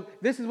 So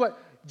this is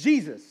what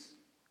Jesus,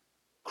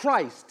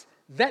 Christ,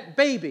 that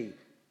baby,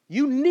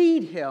 you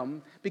need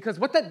him because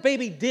what that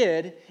baby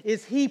did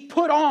is he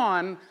put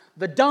on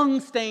the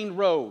dung-stained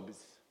robes.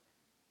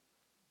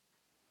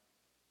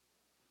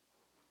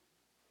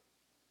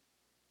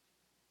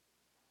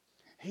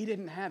 He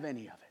didn't have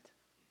any of it.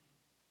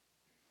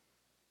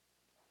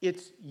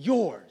 It's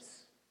yours.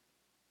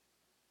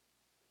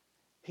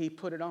 He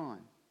put it on.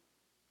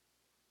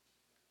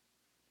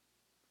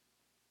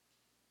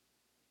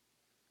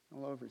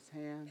 All over his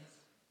hands,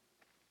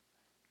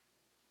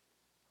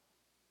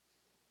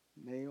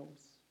 nails,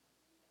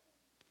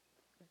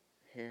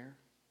 hair.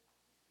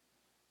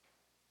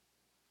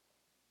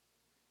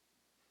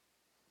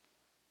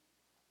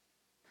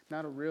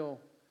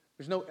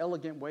 There's no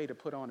elegant way to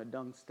put on a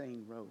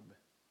dung-stained robe.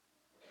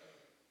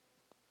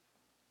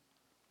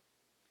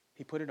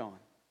 He put it on,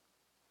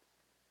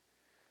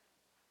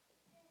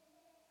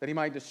 that he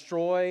might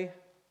destroy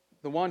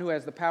the one who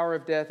has the power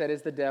of death, that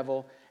is the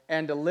devil,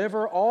 and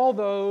deliver all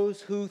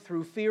those who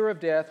through fear of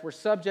death were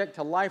subject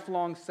to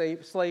lifelong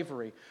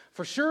slavery.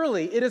 For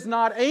surely it is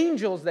not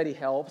angels that he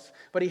helps,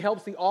 but he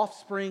helps the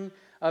offspring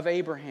of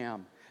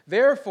Abraham.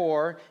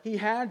 Therefore, he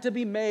had to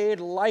be made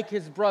like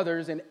his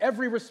brothers in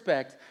every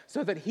respect,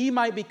 so that he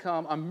might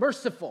become a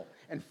merciful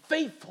and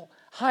faithful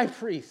high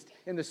priest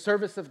in the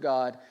service of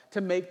God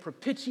to make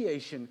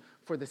propitiation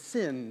for the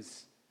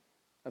sins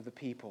of the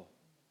people.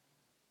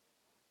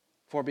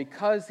 For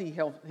because he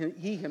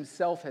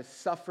himself has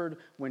suffered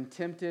when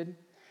tempted,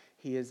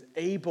 he is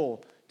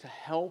able to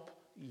help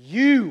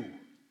you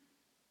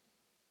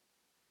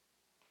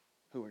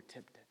who are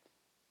tempted.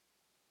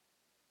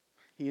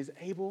 He is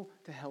able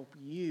to help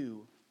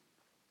you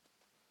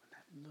when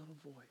that little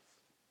voice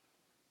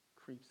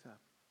creeps up.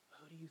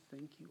 Who do you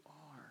think you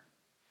are?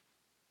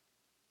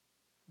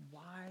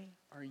 Why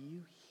are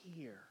you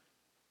here?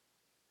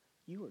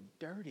 You are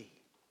dirty.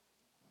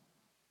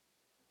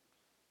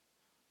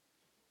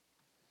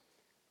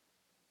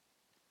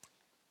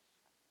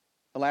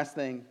 The last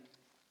thing,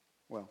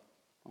 well,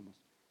 almost,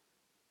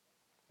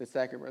 that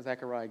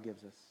Zechariah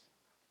gives us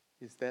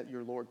is that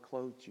your Lord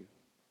clothed you.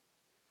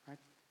 Right?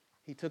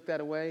 He took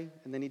that away,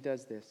 and then he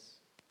does this.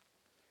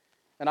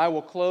 And I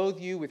will clothe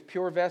you with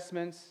pure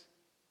vestments.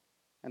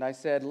 And I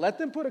said, let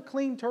them put a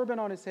clean turban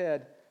on his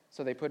head.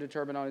 So they put a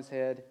turban on his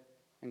head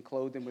and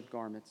clothed him with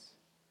garments.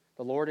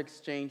 The Lord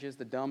exchanges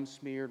the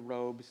dung-smeared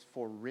robes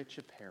for rich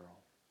apparel.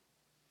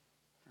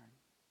 Right?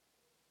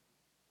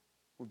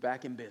 We're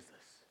back in business.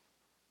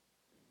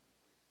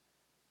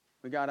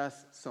 We got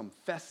us some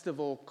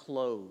festival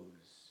clothes,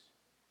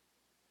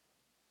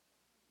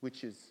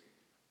 which is,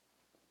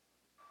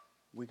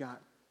 we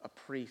got a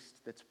priest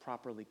that's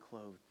properly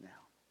clothed now,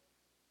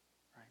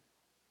 right?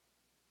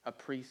 A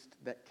priest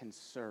that can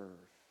serve,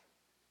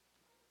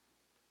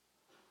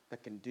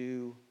 that can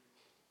do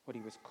what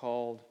he was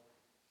called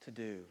to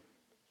do.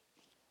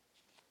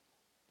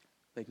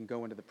 They can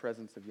go into the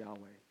presence of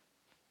Yahweh.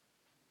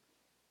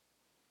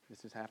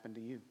 This has happened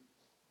to you.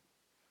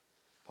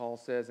 Paul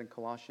says in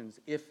Colossians,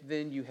 if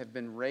then you have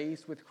been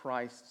raised with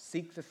Christ,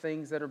 seek the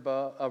things that are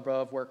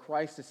above, where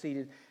Christ is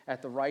seated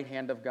at the right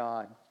hand of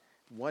God.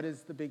 What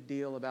is the big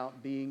deal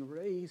about being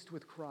raised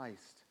with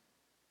Christ?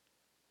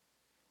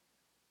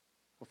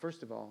 Well,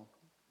 first of all,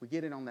 we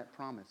get in on that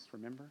promise,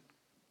 remember?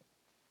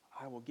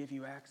 I will give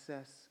you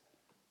access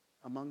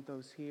among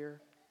those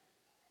here.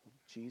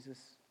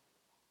 Jesus,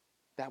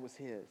 that was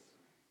his.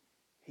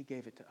 He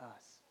gave it to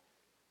us.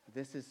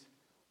 This is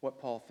what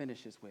Paul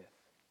finishes with.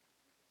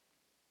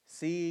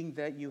 Seeing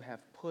that you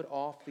have put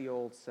off the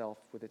old self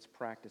with its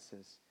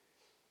practices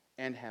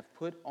and have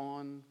put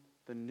on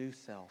the new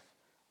self,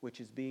 which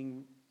is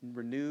being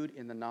renewed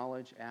in the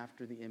knowledge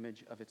after the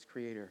image of its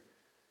creator.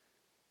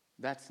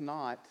 That's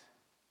not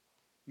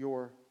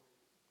your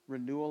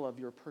renewal of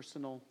your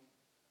personal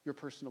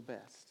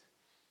best.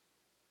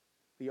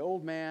 The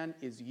old man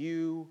is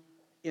you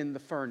in the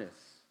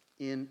furnace,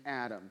 in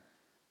Adam.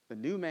 The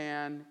new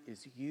man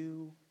is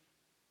you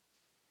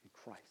in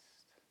Christ.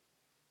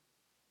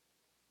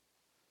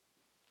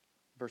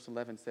 Verse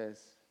 11 says,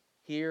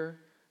 here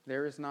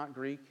there is not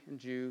Greek and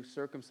Jew,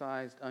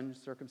 circumcised,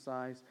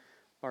 uncircumcised,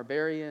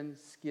 barbarian,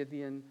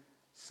 Scythian,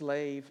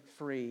 slave,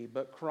 free,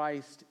 but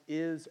Christ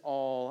is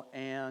all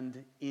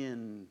and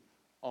in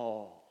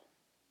all.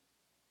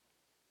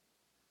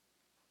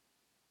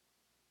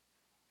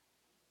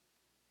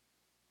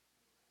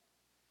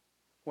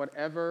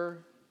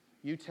 Whatever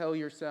you tell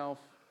yourself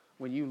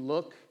when you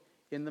look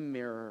in the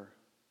mirror,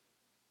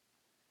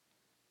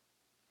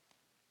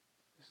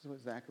 this is what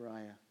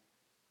Zechariah,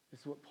 this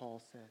is what Paul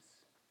says.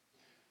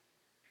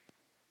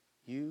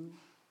 You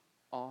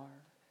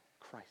are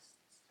Christ's.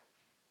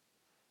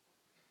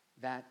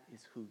 That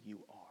is who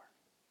you are.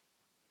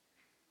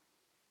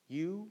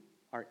 You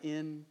are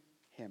in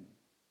him.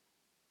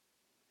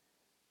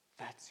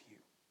 That's you.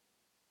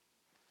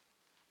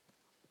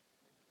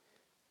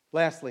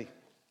 Lastly,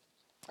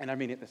 and I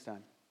mean it this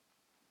time,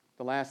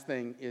 the last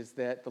thing is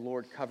that the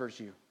Lord covers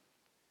you.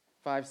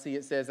 5c,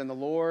 it says, and the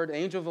Lord,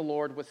 angel of the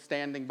Lord was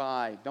standing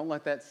by. Don't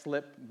let that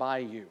slip by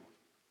you.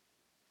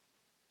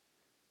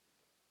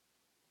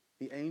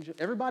 The angel,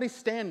 everybody's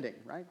standing,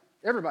 right?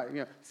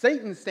 Everybody,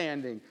 Satan's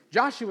standing,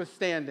 Joshua's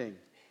standing,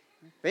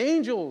 the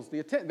angels,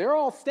 they're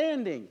all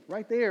standing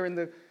right there in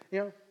the,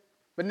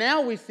 But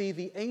now we see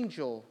the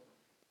angel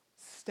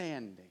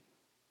standing.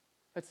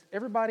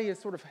 Everybody is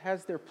sort of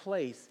has their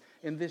place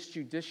in this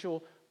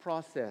judicial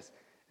process.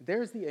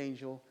 There's the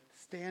angel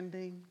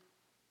standing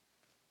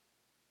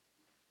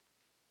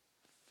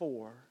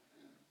for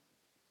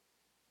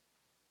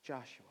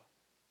Joshua.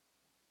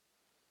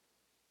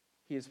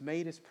 He has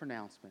made his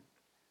pronouncement.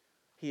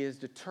 He has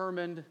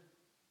determined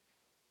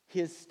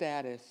his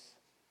status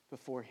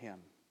before him.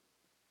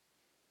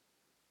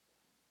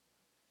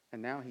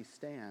 And now he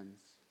stands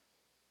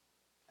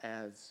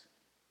as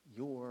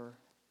your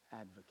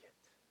advocate.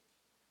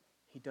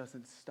 He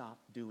doesn't stop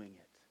doing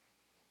it.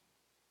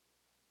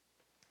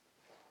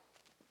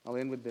 I'll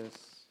end with this.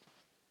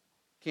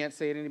 Can't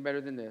say it any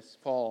better than this.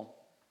 Paul.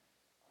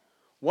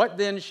 What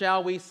then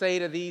shall we say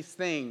to these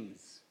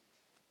things?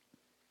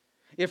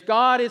 If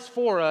God is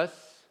for us,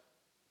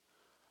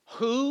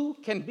 who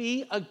can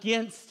be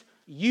against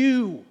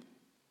you?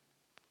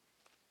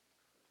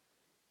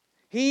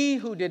 He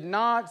who did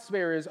not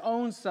spare his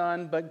own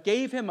son, but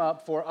gave him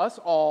up for us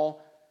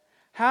all,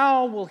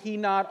 how will he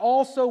not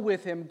also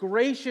with him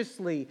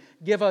graciously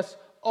give us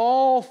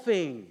all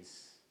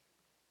things?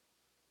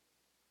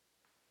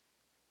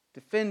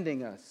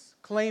 Defending us,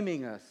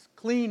 claiming us,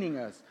 cleaning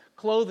us,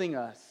 clothing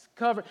us,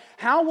 covering.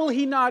 How will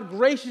he not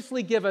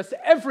graciously give us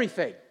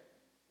everything?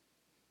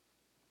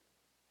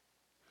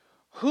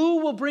 Who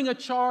will bring a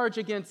charge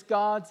against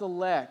God's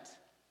elect?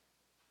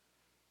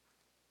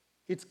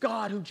 It's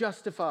God who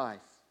justifies.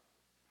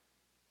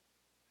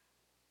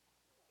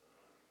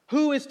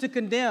 Who is to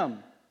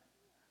condemn?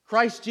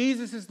 Christ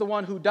Jesus is the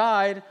one who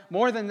died,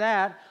 more than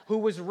that, who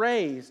was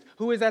raised,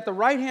 who is at the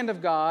right hand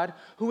of God,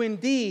 who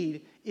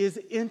indeed is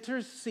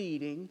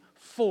interceding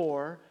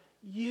for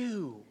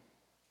you.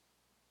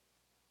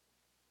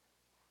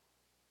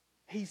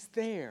 He's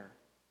there.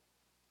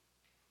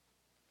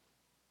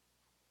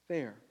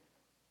 There.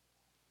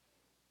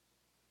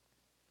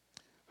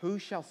 Who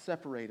shall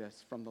separate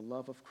us from the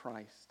love of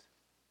Christ?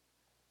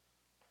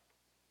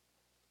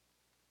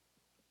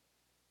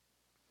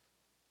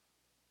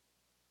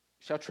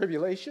 Shall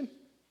tribulation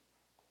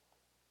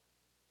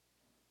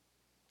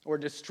or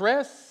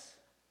distress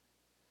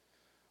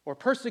or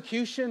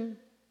persecution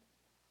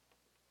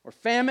or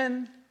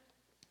famine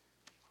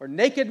or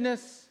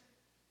nakedness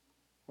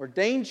or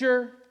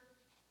danger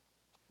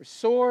or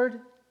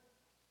sword?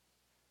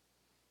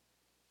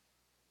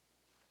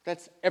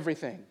 That's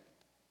everything.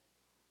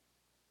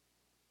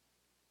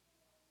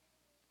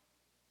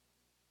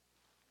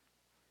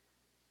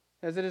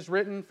 As it is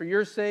written, for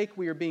your sake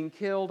we are being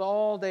killed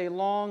all day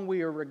long.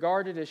 We are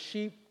regarded as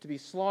sheep to be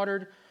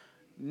slaughtered.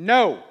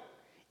 No,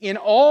 in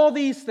all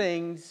these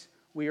things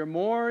we are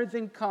more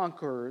than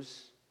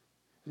conquerors,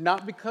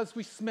 not because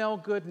we smell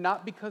good,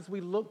 not because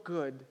we look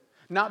good,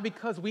 not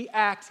because we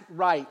act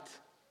right.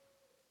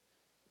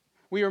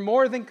 We are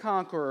more than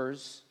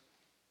conquerors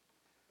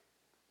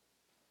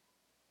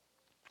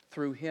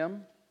through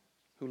him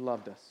who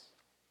loved us.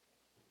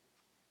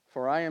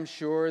 For I am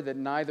sure that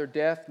neither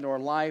death, nor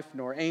life,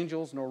 nor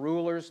angels, nor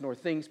rulers, nor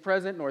things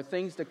present, nor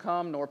things to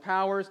come, nor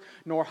powers,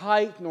 nor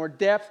height, nor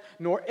depth,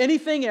 nor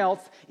anything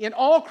else in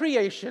all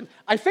creation,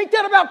 I think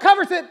that about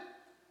covers it.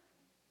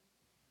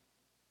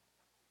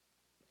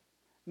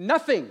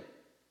 Nothing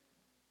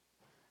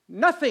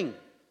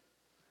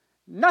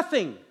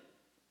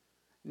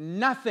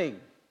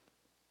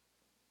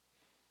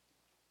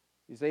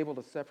is able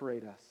to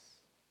separate us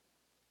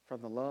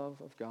from the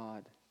love of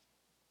God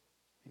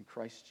in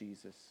Christ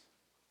Jesus,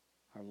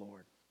 our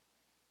Lord.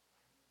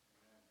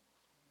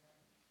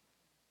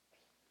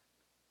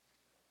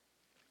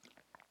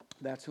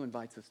 That's who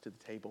invites us to the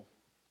table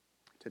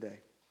today.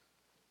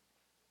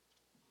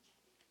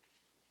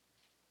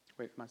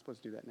 Wait, am I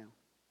supposed to do that now?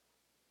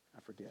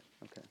 I forget.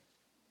 Okay.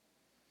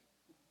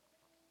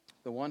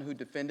 The one who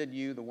defended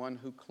you, the one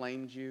who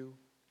claimed you,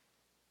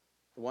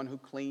 the one who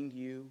cleaned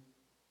you,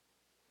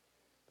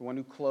 the one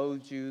who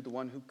clothed you, the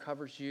one who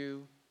covers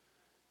you,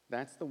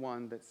 that's the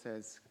one that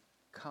says,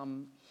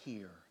 come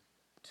here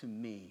to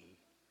me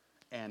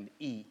and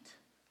eat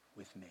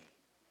with me.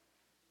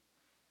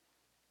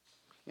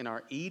 In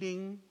our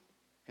eating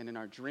and in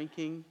our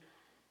drinking,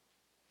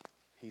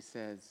 he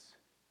says,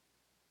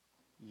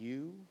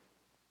 you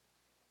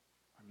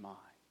are mine.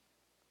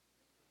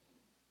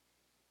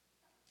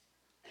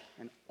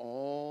 And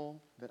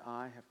all that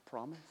I have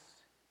promised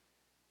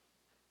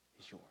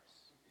is yours.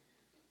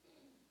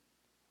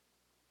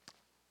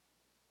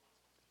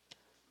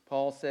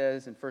 Paul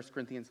says in 1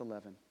 Corinthians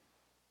 11,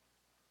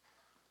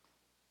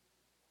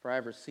 for I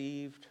have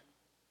received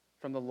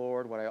from the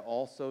Lord what I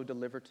also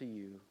delivered to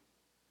you,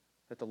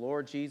 that the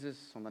Lord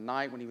Jesus, on the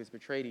night when he was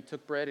betrayed, he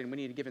took bread, and when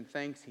he had given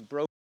thanks, he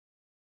broke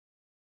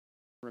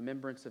it in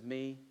remembrance of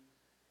me.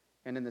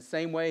 And in the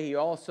same way, he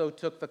also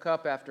took the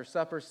cup after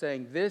supper,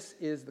 saying, this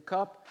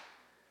cup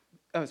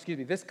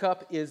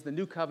is the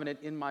new covenant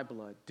in my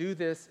blood. Do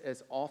this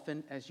as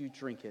often as you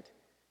drink it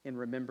in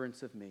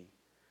remembrance of me.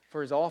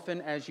 For as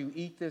often as you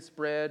eat this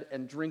bread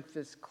and drink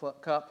this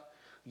cup,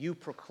 you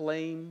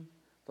proclaim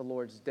the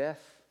Lord's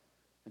death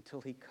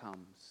until he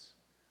comes.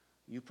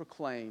 You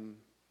proclaim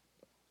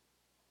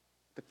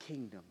the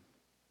kingdom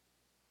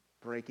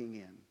breaking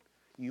in.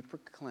 You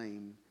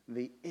proclaim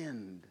the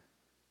end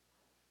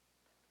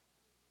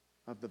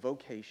of the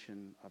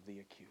vocation of the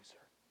accuser.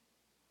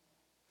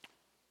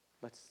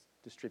 Let's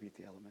distribute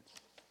the elements.